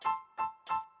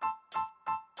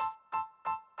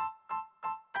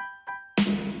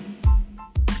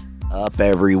up,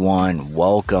 everyone?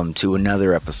 Welcome to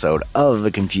another episode of The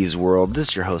Confused World. This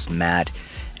is your host, Matt,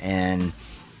 and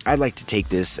I'd like to take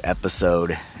this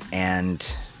episode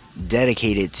and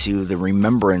dedicate it to the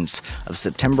remembrance of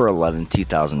September 11th,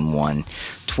 2001,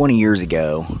 20 years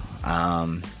ago,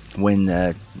 when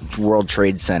the World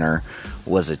Trade Center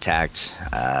was attacked.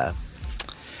 I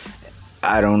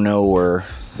don't know where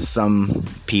some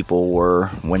people were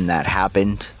when that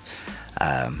happened.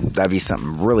 That'd be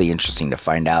something really interesting to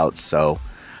find out. So,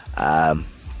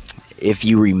 if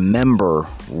you remember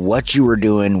what you were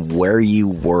doing, where you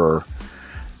were,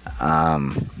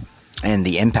 and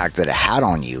the impact that it had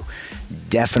on you,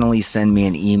 definitely send me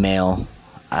an email,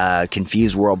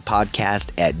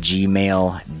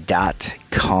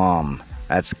 confusedworldpodcast@gmail.com.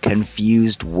 That's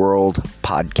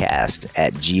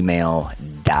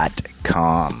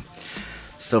confusedworldpodcast@gmail.com.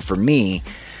 So for me,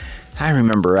 I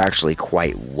remember actually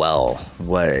quite well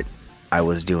what I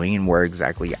was doing and where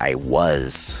exactly I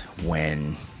was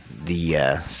when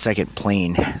the second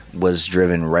plane was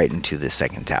driven right into the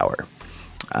second tower.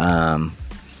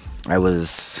 I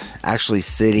was actually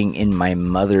sitting in my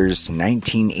mother's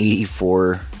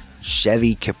 1984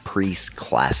 Chevy Caprice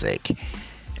Classic.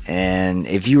 And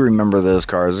if you remember those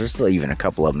cars, there's still even a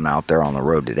couple of them out there on the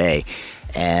road today.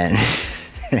 And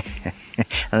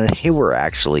they were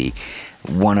actually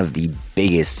one of the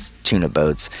biggest tuna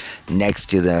boats next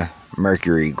to the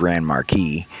Mercury Grand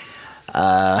Marquis.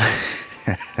 But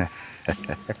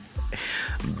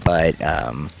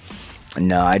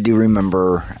no, I do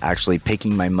remember actually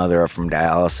picking my mother up from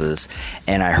dialysis,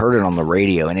 and I heard it on the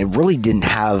radio, and it really didn't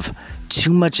have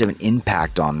too much of an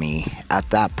impact on me at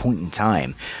that point in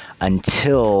time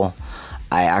until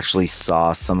I actually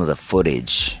saw some of the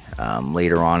footage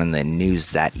later on in the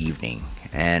news that evening.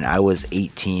 And I was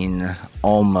 18,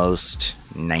 almost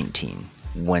 19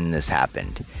 when this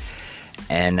happened.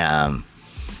 And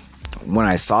when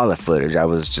I saw the footage, I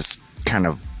was just kind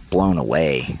of blown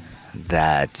away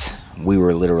that we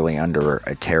were literally under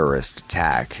a terrorist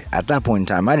attack. At that point in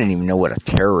time, I didn't even know what a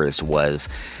terrorist was,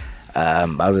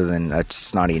 other than a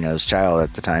snotty-nosed child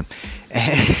at the time.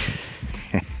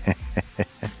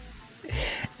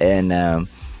 And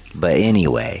but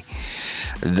anyway,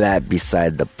 that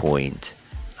beside the point.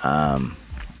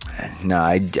 No,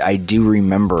 I do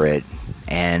remember it,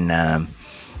 and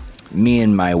me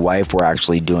and my wife were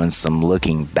actually doing some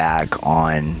looking back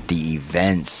on the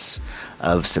events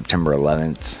of September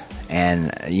 11th,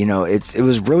 and you know, it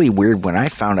was really weird when I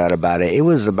found out about it. It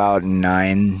was about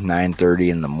 9:30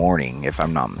 in the morning, if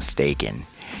I'm not mistaken,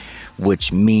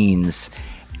 which means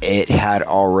it had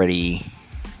already,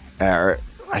 I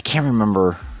can't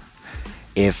remember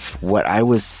if when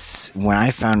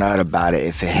I found out about it,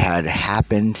 if it had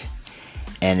happened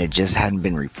and it just hadn't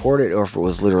been reported, or if it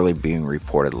was literally being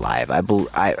reported live.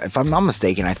 If I'm not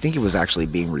mistaken, I think it was actually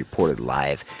being reported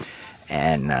live.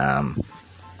 And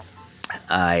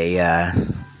I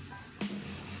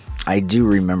do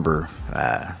remember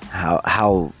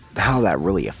how that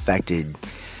really affected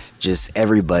just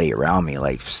everybody around me.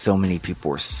 Like, so many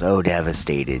people were so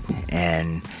devastated,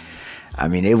 and I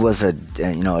mean, it was a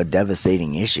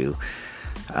devastating issue.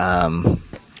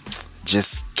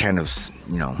 Just kind of,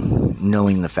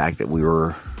 knowing the fact that we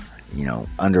were,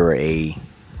 under an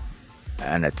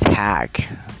attack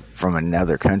from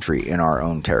another country in our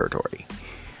own territory.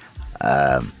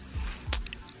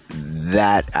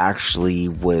 That actually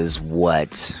was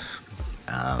what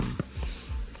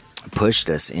pushed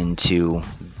us into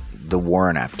the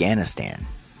war in Afghanistan.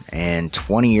 And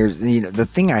 20 years, the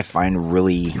thing I find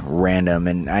really random,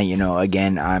 and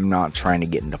again, I'm not trying to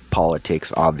get into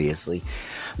politics, obviously,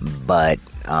 but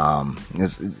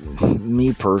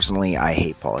me personally, I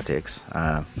hate politics.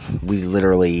 We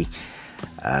literally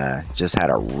just had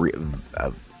a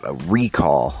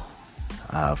recall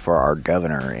for our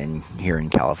governor here in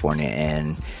California,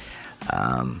 and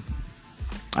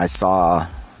I saw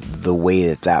the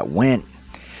way that went.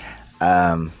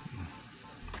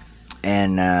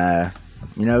 And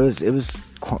it was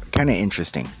kind of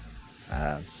interesting,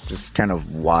 just kind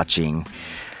of watching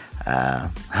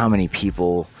how many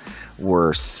people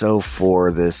were so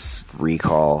for this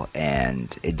recall,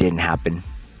 and it didn't happen.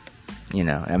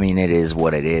 I mean, it is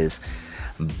what it is.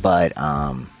 But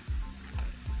I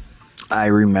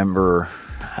remember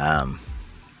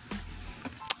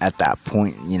at that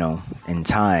point, in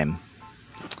time,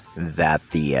 that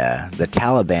the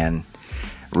Taliban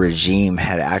regime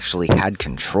had actually had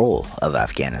control of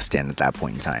Afghanistan at that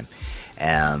point in time.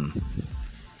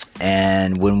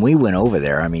 And when we went over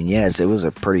there, I mean, yes, it was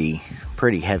a pretty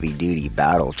pretty heavy duty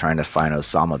battle trying to find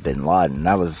Osama bin Laden.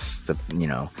 That was the,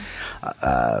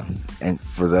 and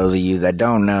for those of you that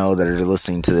don't know, that are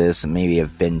listening to this and maybe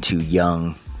have been too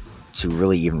young to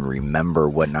really even remember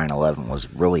what 9/11 was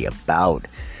really about,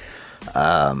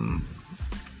 that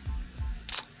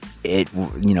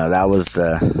was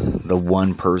the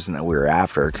one person that we were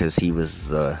after, because he was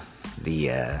the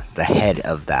head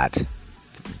of that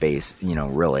base,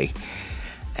 really.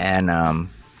 And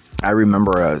I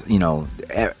remember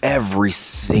every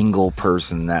single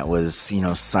person that was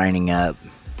signing up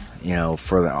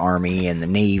for the Army and the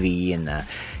Navy and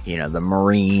the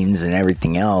Marines and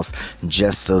everything else,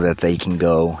 just so that they can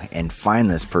go and find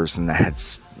this person that had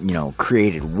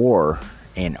created war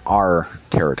in our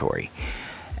territory.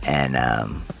 And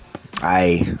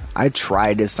I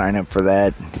tried to sign up for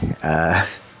that.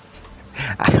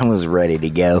 I was ready to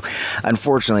go.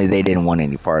 Unfortunately, they didn't want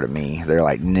any part of me. They're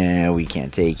like, no, we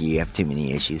can't take you. You have too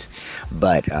many issues.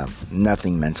 But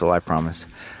nothing mental, I promise.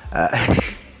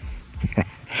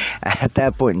 At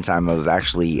that point in time, I was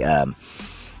actually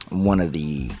one of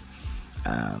the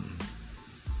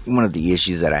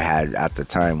issues that I had at the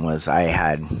time was I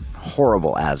had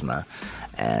horrible asthma,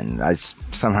 and I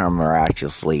somehow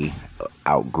miraculously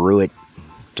outgrew it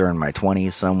during my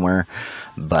 20s somewhere.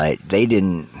 But they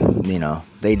didn't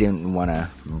want to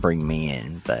bring me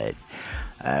in, but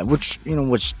which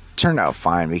turned out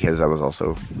fine, because I was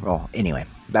also, well, anyway,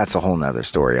 that's a whole nother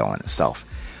story all in itself.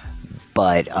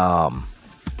 But I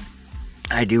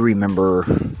do remember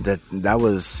that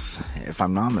was, if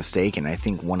I'm not mistaken, I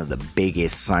think one of the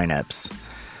biggest signups,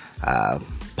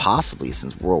 possibly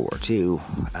since World War II,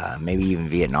 maybe even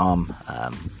Vietnam.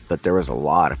 But there was a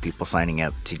lot of people signing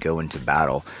up to go into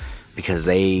battle, because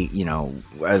they,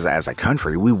 as a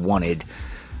country, we wanted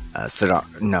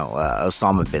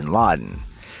Osama bin Laden.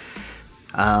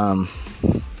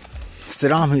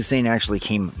 Saddam Hussein actually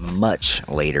came much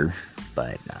later,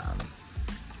 but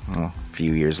a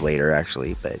few years later,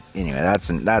 actually. But anyway, that's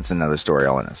another story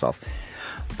all in itself.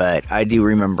 But I do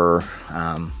remember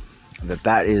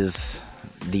that is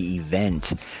the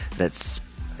event that's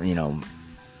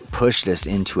pushed us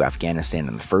into Afghanistan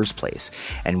in the first place.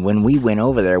 And when we went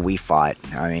over there, we fought.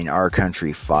 I mean, our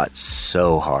country fought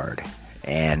so hard,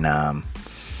 and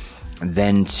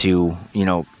then to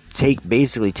take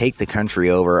the country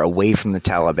over away from the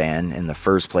Taliban in the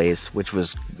first place, which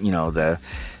was the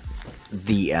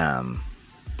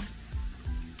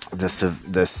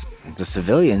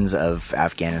civilians of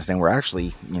Afghanistan were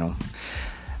actually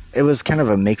it was kind of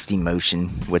a mixed emotion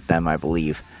with them, I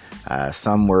believe.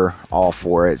 Some were all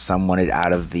for it. Some wanted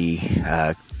out of the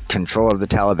control of the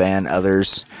Taliban.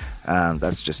 Others,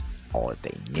 that's just all that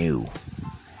they knew.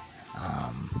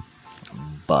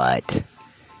 But,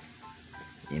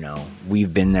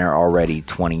 we've been there already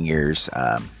 20 years.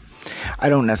 I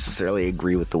don't necessarily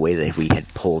agree with the way that we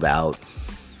had pulled out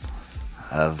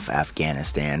of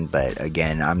Afghanistan. But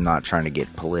again, I'm not trying to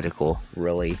get political,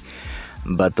 really.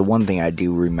 But the one thing I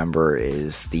do remember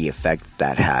is the effect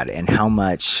that had, and how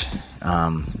much,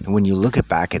 when you look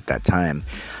back at that time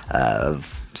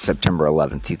of September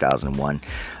 11th, 2001,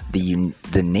 the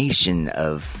nation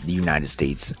of the United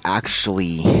States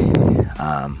actually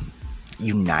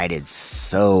united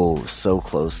so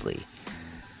closely.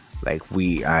 Like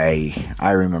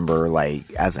I remember,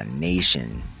 like, as a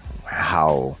nation,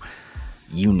 how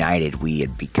united we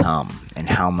had become, and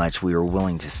how much we were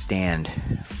willing to stand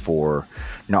for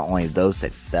not only those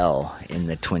that fell in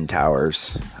the Twin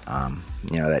Towers,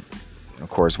 that, of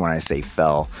course, when I say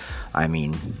fell, I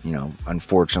mean,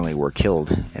 unfortunately were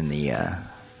killed in the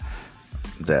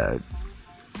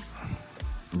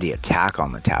attack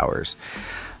on the towers.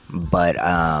 But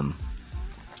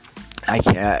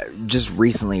just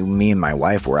recently, me and my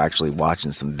wife were actually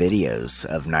watching some videos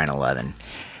of 9/11,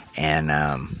 and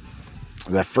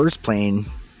the first plane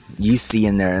you see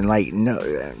in there, and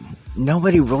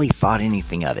nobody really thought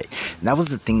anything of it. And that was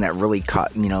the thing that really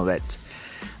caught, that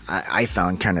I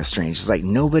found kind of strange. It's like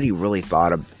nobody really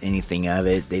thought of anything of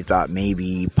it. They thought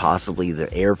maybe possibly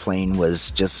the airplane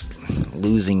was just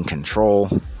losing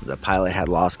control. The pilot had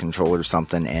lost control or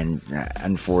something, and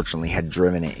unfortunately had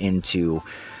driven it into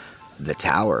the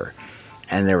tower.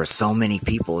 And there were so many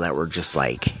people that were just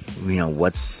like,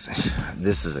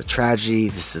 this is a tragedy.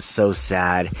 This is so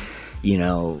sad,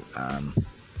 and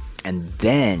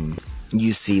then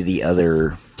you see the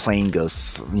other plane go,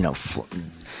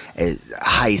 at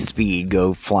high speed,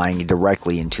 go flying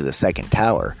directly into the second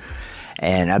tower.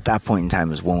 And at that point in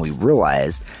time is when we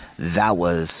realized that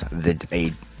was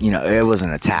it was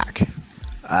an attack.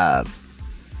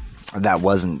 That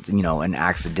wasn't, an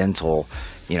accidental,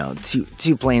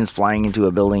 two planes flying into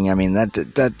a building. I mean,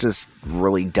 that just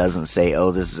really doesn't say,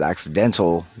 oh, this is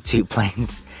accidental. Two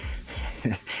planes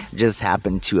just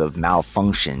happened to have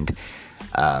malfunctioned.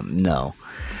 No.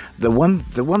 The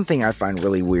one thing I find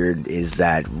really weird is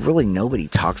that really nobody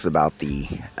talks about the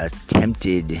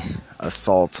attempted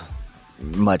assault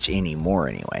much anymore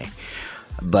anyway.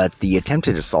 But the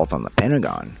attempted assault on the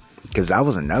Pentagon, because that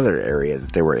was another area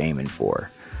that they were aiming for.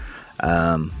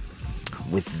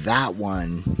 With that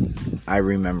one, I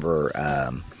remember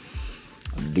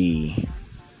the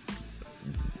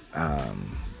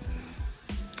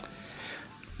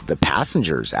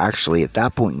passengers actually at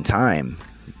that point in time,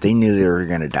 they knew they were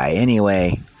going to die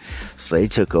anyway, so they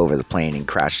took over the plane and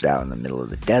crashed out in the middle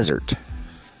of the desert.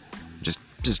 Just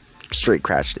straight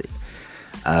crashed it.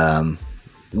 My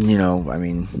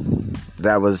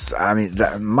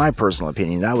personal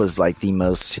opinion, that was like the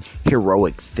most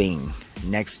heroic thing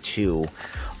next to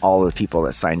all the people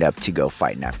that signed up to go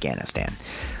fight in Afghanistan.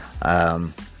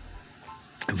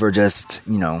 For just,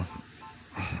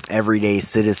 everyday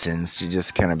citizens to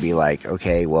just kind of be like,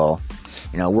 okay, well,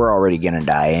 we're already going to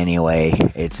die anyway.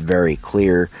 It's very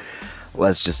clear.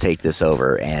 Let's just take this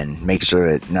over and make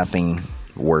sure that nothing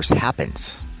worse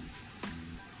happens.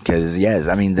 Because, yes,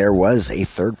 there was a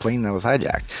third plane that was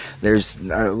hijacked. There's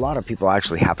a lot of people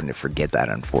actually happen to forget that,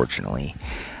 unfortunately.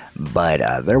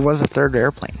 But there was a third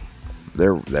airplane.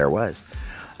 There was.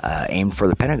 Aimed for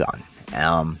the Pentagon.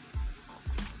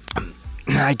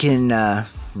 I can,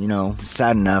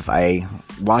 sad enough,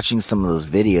 watching some of those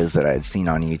videos that I had seen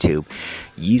on YouTube,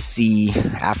 you see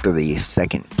after the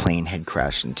second plane had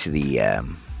crashed into the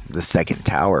second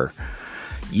tower,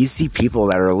 you see people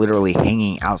that are literally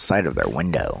hanging outside of their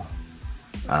window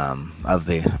of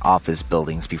the office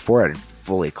buildings before it had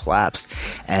fully collapsed,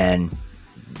 and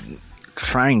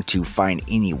trying to find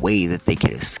any way that they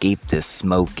could escape this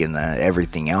smoke and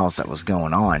everything else that was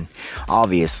going on.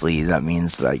 Obviously, that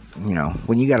means,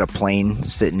 when you got a plane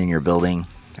sitting in your building,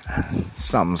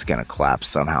 something's going to collapse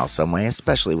somehow, some way,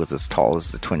 especially with as tall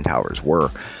as the Twin Towers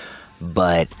were.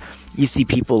 But you see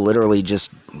people literally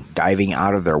just diving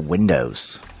out of their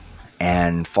windows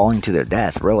and falling to their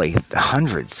death. Really,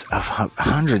 hundreds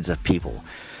of people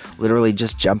literally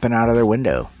just jumping out of their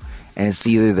window. And it's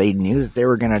either they knew that they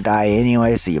were going to die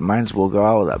anyway, so you might as well go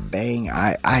out with a bang.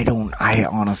 I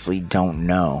honestly don't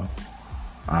know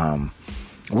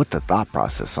what the thought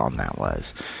process on that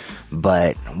was.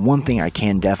 But one thing I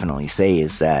can definitely say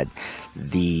is that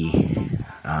the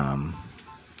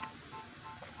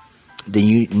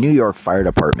New York Fire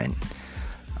Department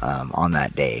on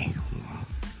that day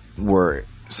were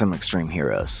some extreme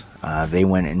heroes. They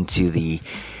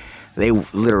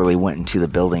literally went into the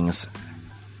buildings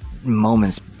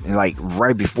moments, like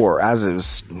right before, as it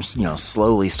was,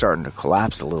 slowly starting to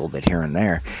collapse a little bit here and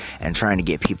there, and trying to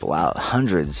get people out.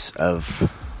 Hundreds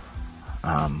of,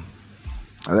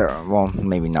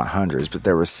 maybe not hundreds, but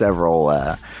there were several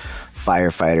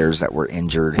firefighters that were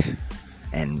injured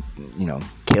and,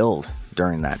 killed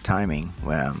during that timing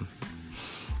of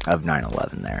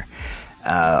 9/11 there.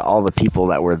 All the people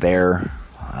that were there,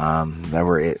 that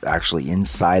were actually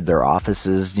inside their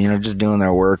offices, just doing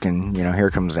their work, and, here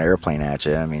comes an airplane at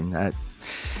you. That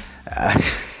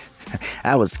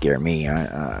that would scare me.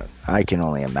 I can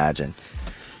only imagine.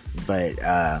 But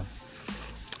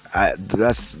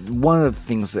that's one of the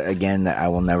things that, again, that I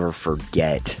will never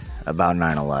forget about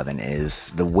 9/11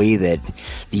 is the way that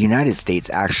the United States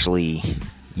actually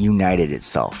united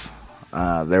itself.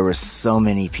 There were so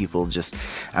many people,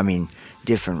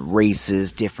 different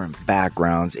races, different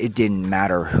backgrounds. It didn't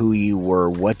matter who you were,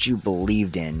 what you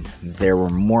believed in. There were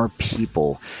more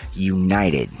people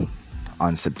united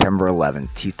on September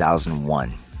 11th,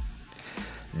 2001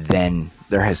 than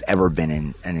there has ever been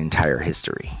in an entire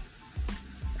history.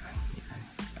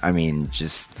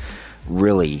 Just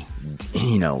really,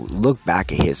 look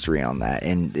back at history on that,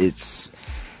 and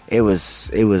it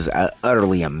was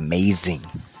utterly amazing.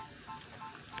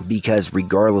 Because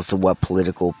regardless of what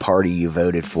political party you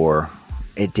voted for,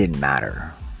 it didn't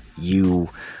matter. You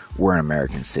were an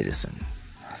American citizen.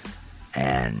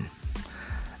 And,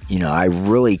 I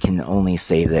really can only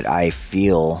say that I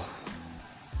feel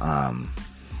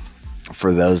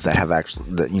for those that have actually,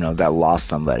 that lost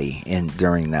somebody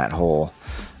during that whole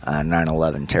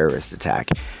 9/11 terrorist attack.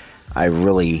 I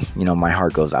really, my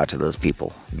heart goes out to those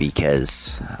people,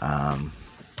 because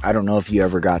I don't know if you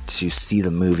ever got to see the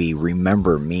movie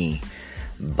Remember Me,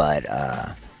 but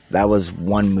that was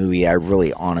one movie I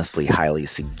really honestly highly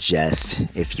suggest.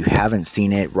 If you haven't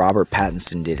seen it, Robert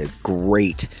Pattinson did a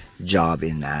great job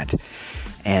in that.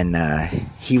 And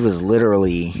he was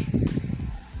literally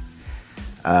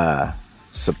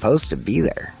supposed to be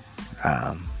there.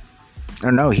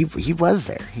 Or no, he was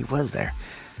there. He was there.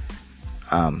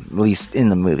 At least in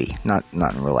the movie, not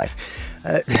in real life,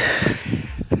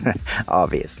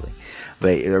 obviously.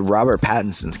 But Robert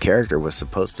Pattinson's character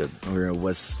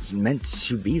was meant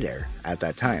to be there at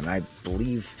that time. I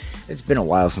believe it's been a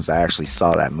while since I actually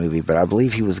saw that movie, but I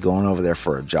believe he was going over there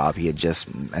for a job he had just,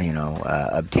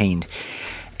 obtained,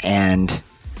 and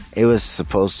it was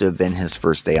supposed to have been his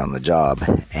first day on the job,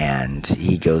 and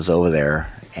he goes over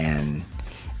there and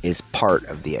is part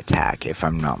of the attack, if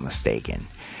I'm not mistaken.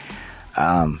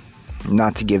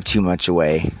 Not to give too much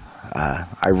away,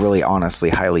 I really honestly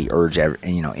highly urge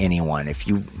anyone, if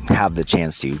you have the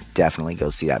chance to, definitely go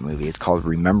see that movie. It's called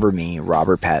Remember Me.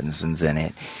 Robert Pattinson's in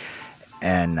it,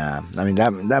 and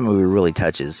that movie really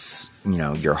touches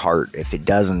your heart. If it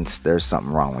doesn't, there's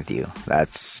something wrong with you.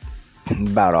 That's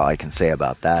about all I can say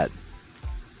about that.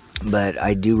 But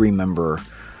I do remember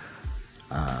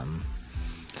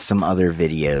some other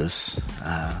videos,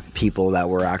 people that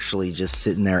were actually just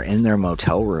sitting there in their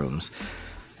motel rooms,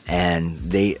 and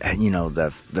they,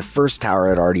 the first tower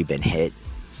had already been hit,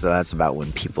 so that's about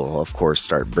when people, of course,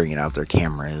 start bringing out their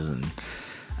cameras, and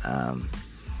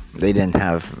they didn't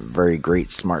have very great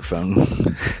smartphone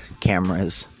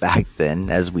cameras back then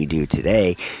as we do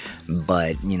today,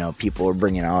 but people were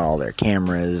bringing out all their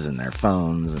cameras and their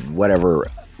phones and whatever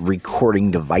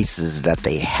recording devices that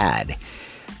they had,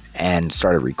 and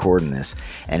started recording this.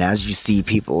 And as you see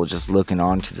people just looking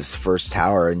onto this first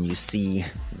tower, and you see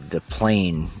the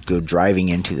plane go driving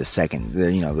into the second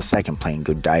plane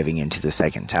go diving into the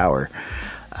second tower,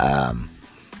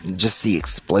 just the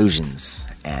explosions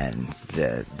and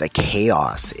the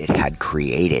chaos it had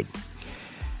created,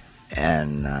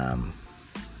 and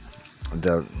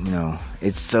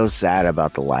it's so sad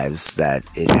about the lives that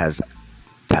it has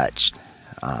touched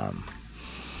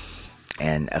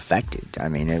and affected. I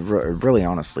mean, it really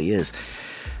honestly is.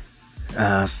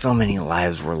 So many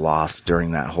lives were lost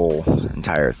during that whole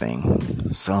entire thing.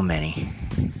 So many.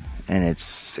 And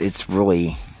it's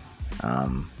really,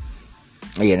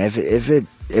 again,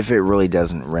 if it really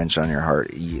doesn't wrench on your heart,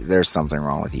 there's something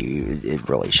wrong with you. It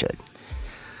really should.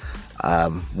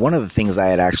 One of the things I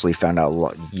had actually found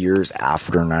out years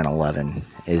after 9/11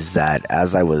 is that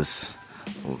as I was,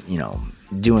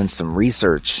 doing some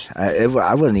research, I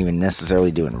wasn't even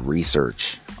necessarily doing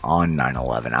research on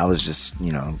 9/11. I was just,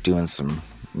 doing some,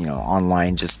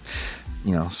 online, just,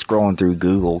 scrolling through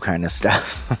Google kind of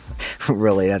stuff.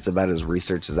 Really, that's about as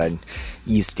research as I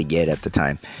used to get at the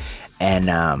time.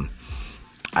 And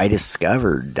I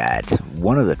discovered that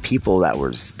one of the people that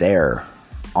was there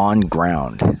on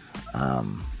ground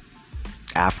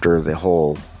after the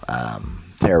whole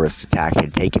terrorist attack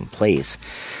had taken place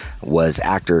was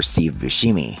actor Steve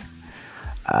Buscemi.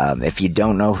 If you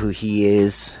don't know who he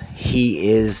is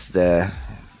his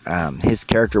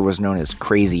character was known as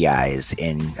Crazy Eyes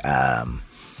in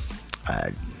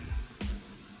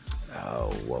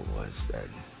what was that?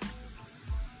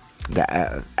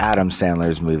 The Adam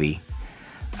Sandler's movie,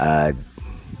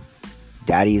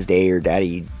 Daddy's Day or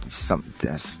Daddy something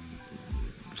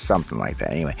like that.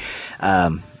 Anyway,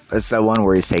 it's the one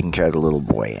where he's taking care of the little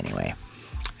boy. Anyway,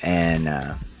 and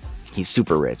he's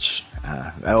super rich.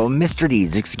 Mr.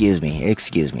 Deeds, excuse me.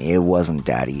 It wasn't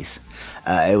Daddy's.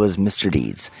 It was Mr.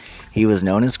 Deeds. He was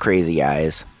known as Crazy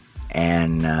Eyes,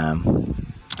 and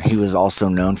he was also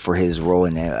known for his role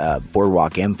in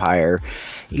Boardwalk Empire.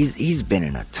 He's been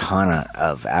in a ton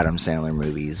of Adam Sandler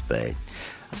movies, but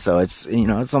so it's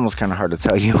it's almost kind of hard to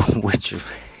tell you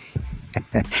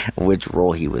which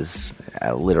role he was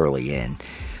literally in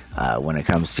when it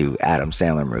comes to Adam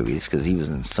Sandler movies, because he was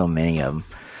in so many of them.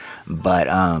 But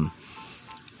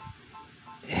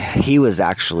he was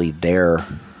actually there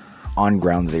on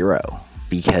Ground Zero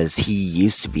because he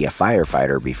used to be a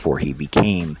firefighter before he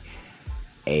became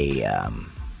an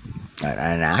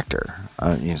actor.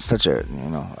 Such a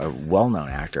well-known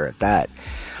actor at that.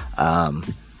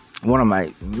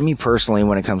 Me personally,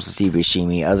 when it comes to Steve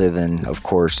Buscemi, other than, of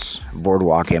course,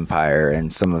 Boardwalk Empire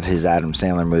and some of his Adam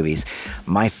Sandler movies,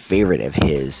 my favorite of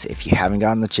his, if you haven't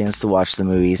gotten the chance to watch the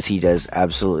movies, he does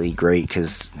absolutely great,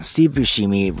 because Steve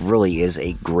Buscemi really is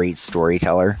a great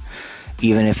storyteller,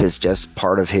 even if it's just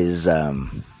part of his,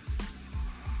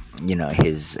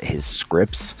 his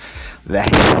scripts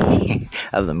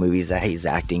of the movies that he's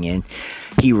acting in.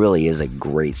 He really is a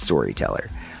great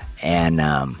storyteller. And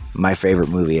my favorite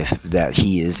movie that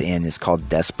he is in is called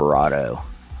Desperado,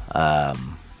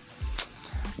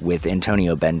 with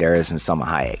Antonio Banderas and Salma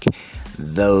Hayek.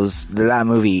 That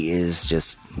movie is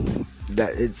just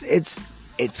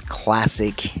it's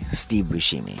classic Steve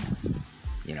Buscemi.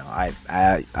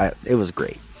 It was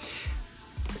great.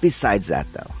 Besides that,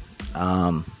 though,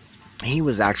 he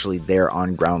was actually there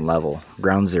on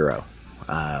ground zero,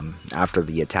 after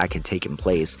the attack had taken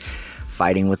place,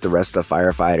 fighting with the rest of the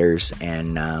firefighters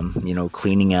and,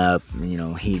 cleaning up.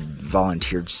 He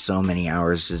volunteered so many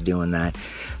hours just doing that.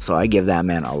 So I give that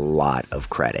man a lot of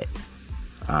credit.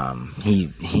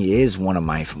 He is one of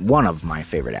my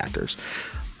favorite actors.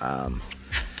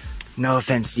 No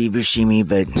offense, Steve Buscemi,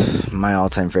 but my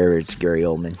all-time favorite is Gary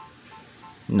Oldman.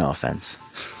 No offense.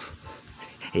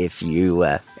 If you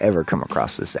ever come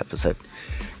across this episode.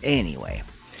 Anyway,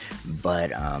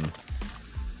 but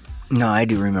no, I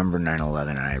do remember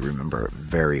 9/11, and I remember it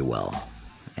very well.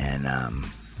 And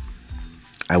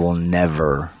I will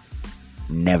never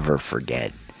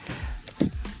forget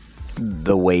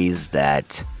the ways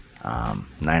that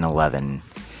 9/11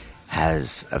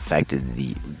 has affected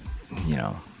the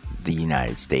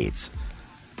United States.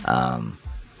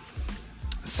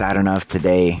 Sad enough,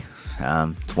 today,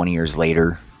 20 years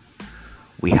later,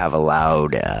 we have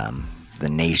allowed the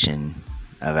nation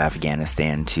of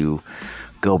Afghanistan to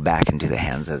go back into the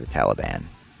hands of the Taliban.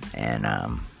 And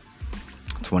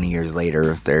 20 years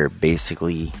later, they're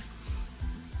basically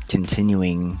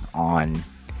continuing on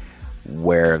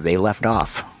where they left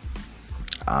off.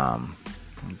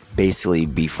 Basically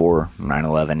before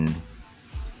 9/11,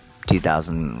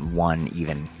 2001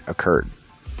 even occurred.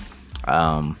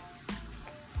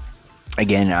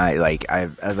 Again,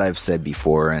 as I've said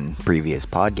before in previous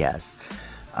podcasts,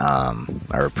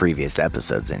 or previous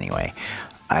episodes anyway,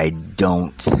 I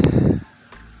don't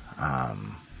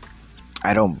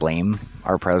blame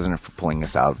our president for pulling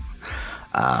us out.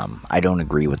 I don't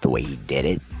agree with the way he did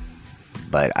it,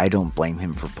 but I don't blame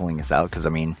him for pulling us out, because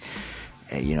we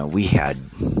had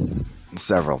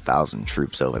several thousand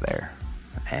troops over there,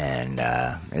 and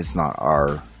it's not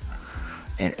our.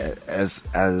 As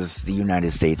the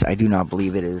United States, I do not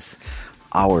believe it is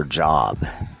our job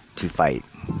to fight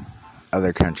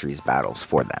other countries' battles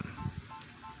for them.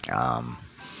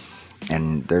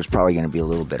 And there's probably going to be a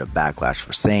little bit of backlash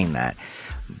for saying that,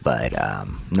 but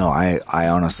no, I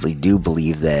honestly do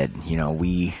believe that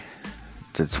the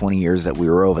 20 years that we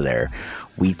were over there,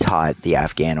 we taught the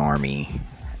Afghan army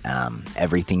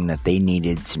everything that they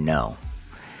needed to know.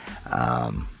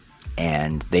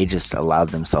 And they just allowed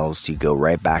themselves to go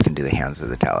right back into the hands of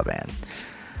the Taliban.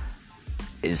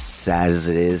 As sad as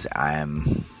it is,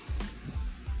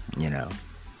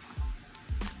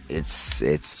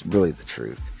 it's really the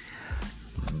truth.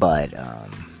 But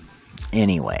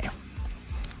anyway,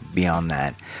 beyond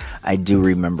that, I do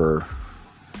remember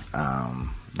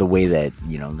the way that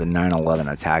the 9/11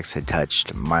 attacks had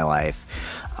touched my life.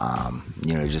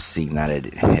 Just seeing that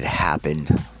it had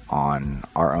happened on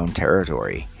our own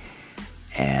territory.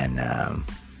 And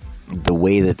the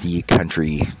way that the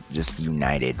country just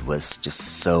united was just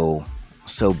so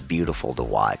beautiful to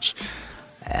watch,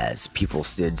 as people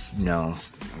stood,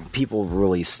 people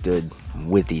really stood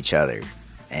with each other.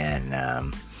 And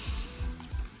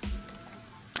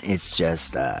it's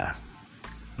just it's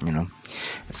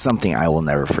something I will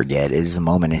never forget. It is a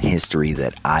moment in history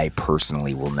that I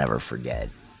personally will never forget.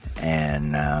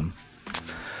 And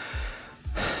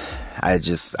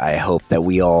I hope that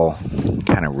we all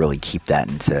kind of really keep that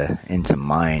into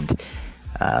mind,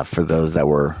 for those that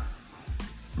were,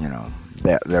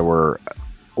 that were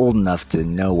old enough to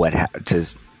know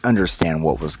to understand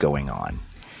what was going on.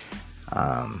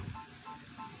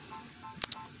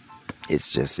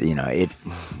 It's just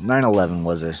 9/11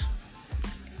 was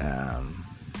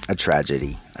a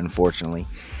tragedy, unfortunately,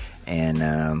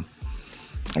 and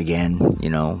again,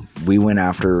 we went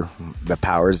after the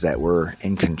powers that were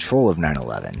in control of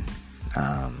 9/11.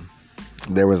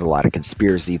 There was a lot of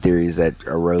conspiracy theories that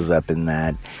arose up in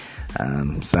that.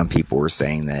 Some people were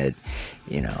saying that,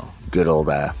 good old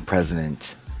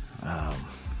President,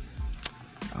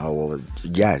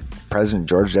 President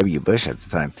George W. Bush at the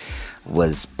time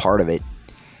was part of it.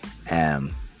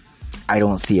 I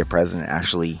don't see a president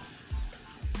actually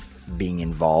being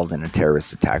involved in a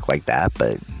terrorist attack like that,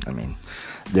 but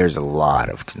there's a lot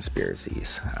of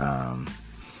conspiracies.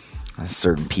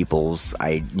 Certain people's,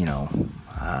 I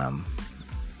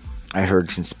heard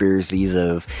conspiracies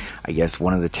of, I guess,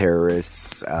 one of the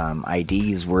terrorists'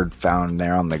 IDs were found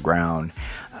there on the ground.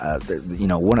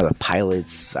 One of the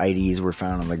pilots' IDs were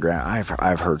found on the ground.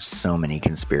 I've heard so many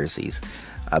conspiracies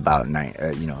about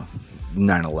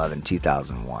 9/11,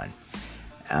 2001.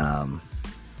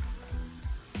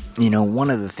 One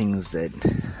of the things that,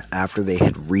 after they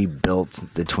had rebuilt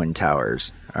the Twin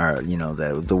Towers,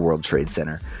 the World Trade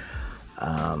Center,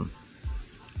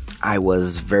 I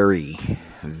was very,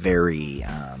 very,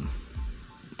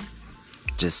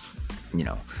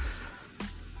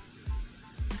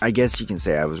 I guess you can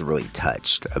say I was really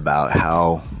touched about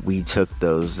how we took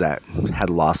those that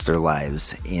had lost their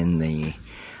lives in the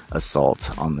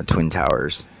assault on the Twin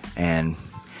Towers and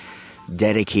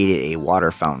dedicated a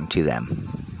water fountain to them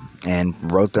and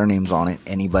wrote their names on it.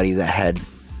 Anybody that had,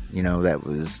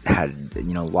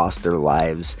 lost their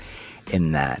lives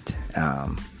in that.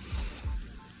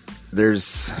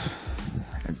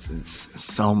 It's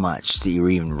so much that you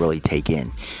even really take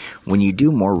in when you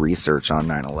do more research on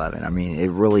 9/11. I mean, it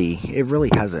really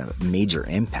has a major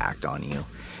impact on you.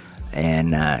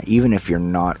 And even if you're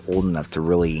not old enough to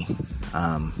really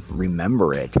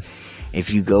remember it,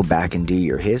 if you go back and do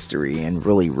your history and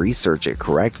really research it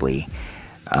correctly,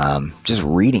 just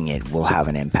reading it will have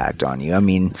an impact on you. I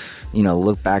mean,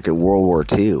 look back at World War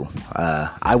II.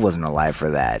 I wasn't alive for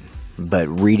that, but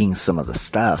reading some of the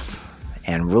stuff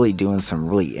and really doing some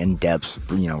really in-depth,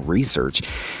 research,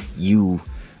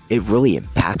 it really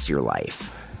impacts your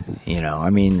life. I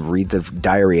mean, read the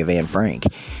Diary of Anne Frank.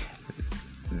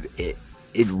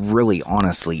 It really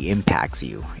honestly impacts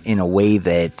you in a way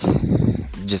that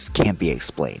just can't be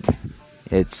explained.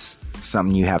 It's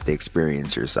something you have to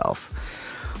experience yourself.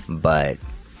 But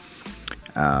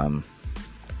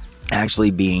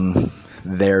actually being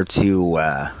there to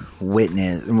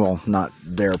witness, well, not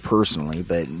there personally,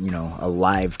 but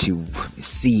alive to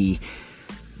see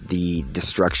the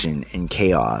destruction and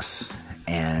chaos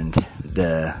and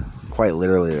quite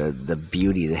literally the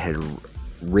beauty that had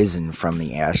risen from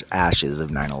the ashes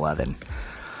of 9/11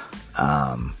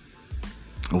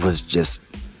 was just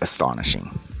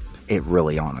astonishing. It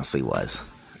really honestly was.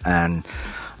 And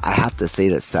I have to say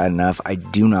that, sad enough, I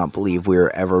do not believe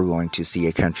we're ever going to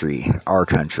see our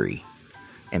country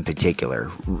in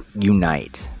particular,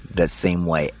 unite that same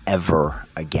way ever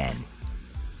again,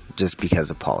 just because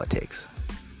of politics.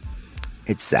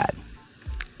 It's sad.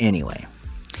 Anyway,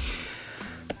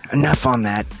 enough on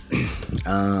that.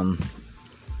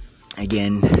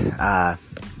 Again,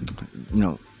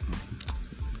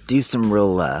 do some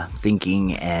real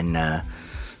thinking and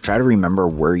try to remember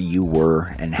where you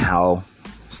were and how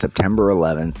September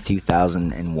 11th,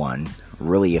 2001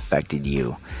 really affected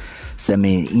you. Send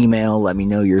me an email, let me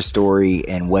know your story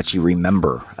and what you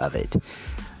remember of it.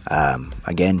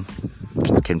 Again,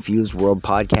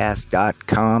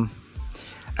 confusedworldpodcast.com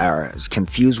or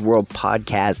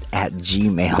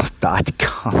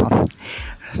confusedworldpodcast@gmail.com.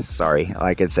 Sorry,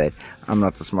 like I said, I'm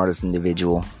not the smartest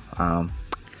individual.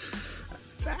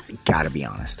 Gotta be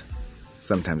honest.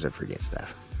 Sometimes I forget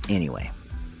stuff. Anyway,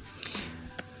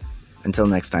 until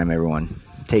next time, everyone,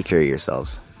 take care of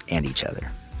yourselves and each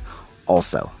other.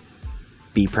 Also,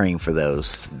 be praying for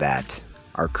those that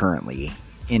are currently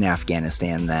in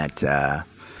Afghanistan that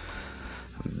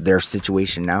their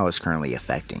situation now is currently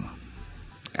affecting.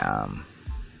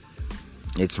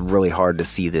 It's really hard to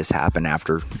see this happen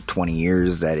after 20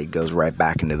 years, that it goes right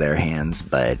back into their hands,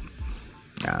 but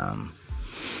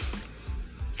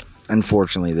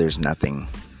unfortunately there's nothing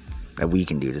that we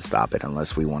can do to stop it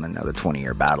unless we want another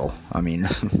 20-year battle. I mean,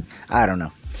 I don't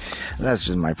know. That's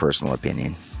just my personal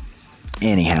opinion.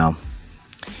 Anyhow,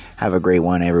 have a great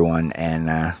one, everyone, and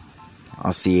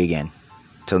I'll see you again.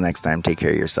 Till next time, take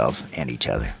care of yourselves and each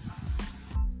other.